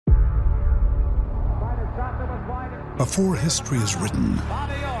Before history is written,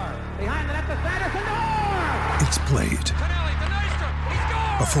 it's played.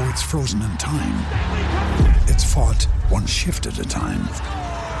 Before it's frozen in time, it's fought one shift at a time.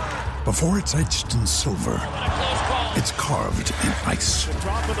 Before it's etched in silver, it's carved in ice.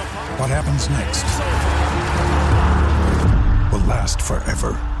 What happens next will last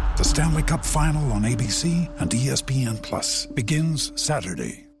forever. The Stanley Cup Final on ABC and ESPN Plus begins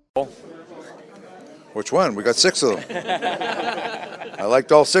Saturday. Which one? We got 6 of them. I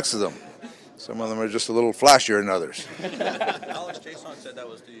liked all 6 of them. Some of them are just a little flashier than others. Alex Chiasson said that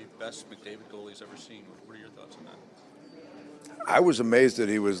was the best McDavid goal he's ever seen. What are your thoughts on that? I was amazed that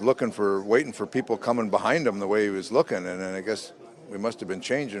he was waiting for people coming behind him the way he was looking, and then I guess we must have been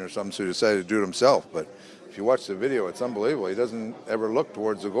changing or something, so he decided to do it himself. But if you watch the video, it's unbelievable. He doesn't ever look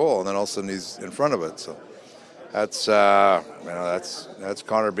towards the goal, and then all of a sudden he's in front of it. So that's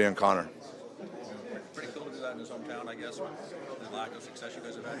Connor being Connor. Pretty cool to do that in his hometown, I guess, with the lack of success you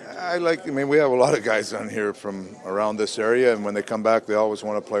guys have had. We have a lot of guys on here from around this area, and when they come back, they always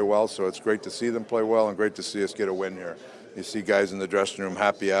want to play well, so it's great to see them play well and great to see us get a win here. You see guys in the dressing room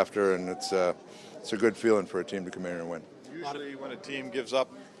happy after, and it's a good feeling for a team to come in here and win. Usually when a team gives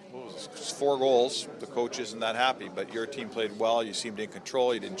up 4 goals, the coach isn't that happy, but your team played well, you seemed in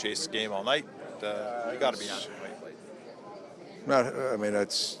control, you didn't chase the game all night. You got to be happy.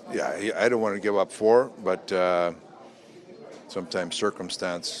 I don't want to give up 4, but sometimes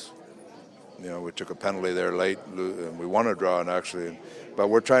circumstance, we took a penalty there late, and we won a draw, and actually, but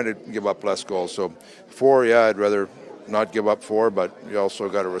we're trying to give up less goals. So 4, I'd rather not give up 4, but you also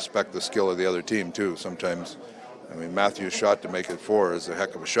got to respect the skill of the other team too. Sometimes, Matthew's shot to make it 4 is a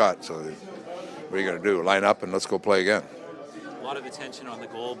heck of a shot. So what are you going to do? Line up and let's go play again. A lot of attention on the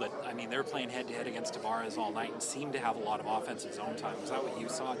goal, but they're playing head-to-head against Tavares all night and seem to have a lot of offensive zone time. Is that what you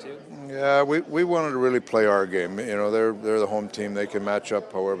saw too? Yeah, we wanted to really play our game. They're the home team; they can match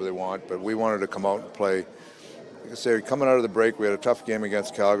up however they want. But we wanted to come out and play. Like I say, coming out of the break, we had a tough game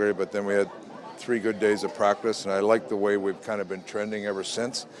against Calgary, but then we had 3 good days of practice, and I like the way we've kind of been trending ever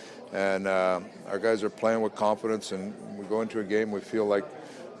since. And our guys are playing with confidence, and we go into a game, we feel like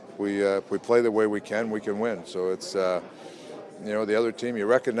if we play the way we can win. So it's. The other team, you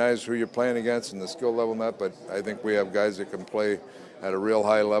recognize who you're playing against and the skill level and that, but I think we have guys that can play at a real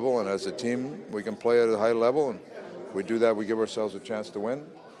high level, and as a team, we can play at a high level, and if we do that, we give ourselves a chance to win.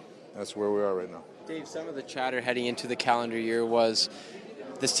 That's where we are right now. Dave, some of the chatter heading into the calendar year was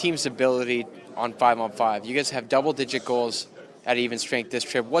this team's ability on 5-on-5. You guys have double-digit goals at even strength this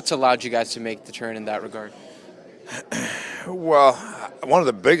trip. What's allowed you guys to make the turn in that regard? Well, one of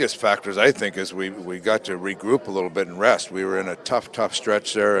the biggest factors, I think, is we got to regroup a little bit and rest. We were in a tough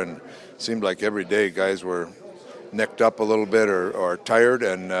stretch there, and it seemed like every day guys were nicked up a little bit or tired,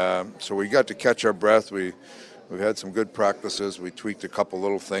 and so we got to catch our breath. We've had some good practices. We tweaked a couple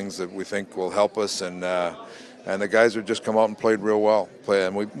little things that we think will help us, and the guys have just come out and played real well.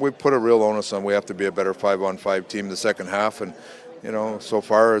 And we put a real onus on we have to be a better 5-on-5 team the second half, and so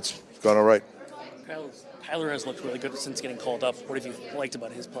far it's gone all right. Tyler has looked really good since getting called up. What have you liked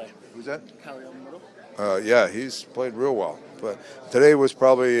about his play? Who's that? Kyler Yamamoto. Yeah, he's played real well. But today was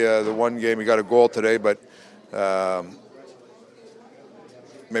probably the one game he got a goal today, but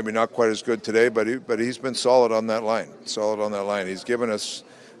maybe not quite as good today. But he's been solid on that line. He's given us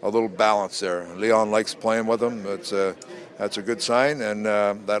a little balance there. Leon likes playing with him. That's a good sign, and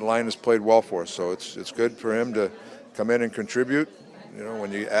that line has played well for us. So it's good for him to come in and contribute.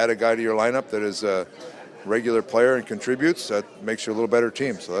 When you add a guy to your lineup that is a regular player and contributes, that makes you a little better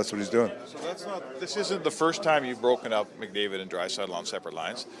team. So that's what he's doing. So this isn't the first time you've broken up McDavid and Draisaitl on separate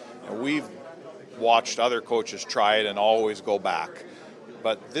lines. And we've watched other coaches try it and always go back.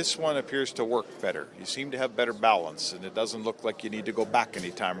 But this one appears to work better. You seem to have better balance, and it doesn't look like you need to go back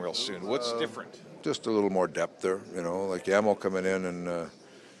anytime real soon. What's different? Just a little more depth there, like Yamo coming in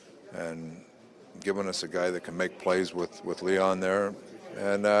and giving us a guy that can make plays with Leon there.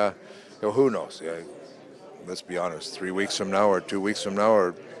 And who knows? Let's be honest, 3 weeks from now or 2 weeks from now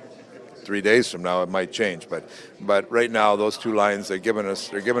or 3 days from now, it might change. But right now, those 2 lines, they're giving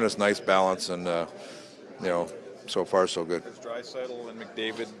us nice balance, and so far so good. Is Draisaitl and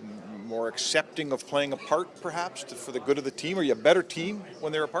McDavid more accepting of playing apart, perhaps, for the good of the team? Are you a better team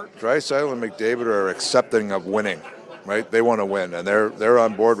when they're apart? Draisaitl and McDavid are accepting of winning, right? They want to win, and they're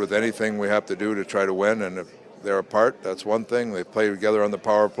on board with anything we have to do to try to win. And if they're apart, that's one thing. They play together on the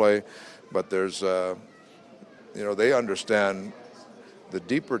power play, but there's they understand the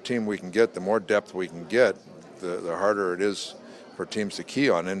deeper team we can get, the more depth we can get, the harder it is for teams to key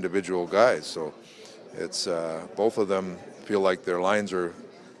on individual guys. So it's both of them feel like their lines are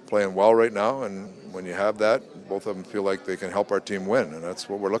playing well right now, and when you have that, both of them feel like they can help our team win, and that's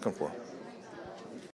what we're looking for.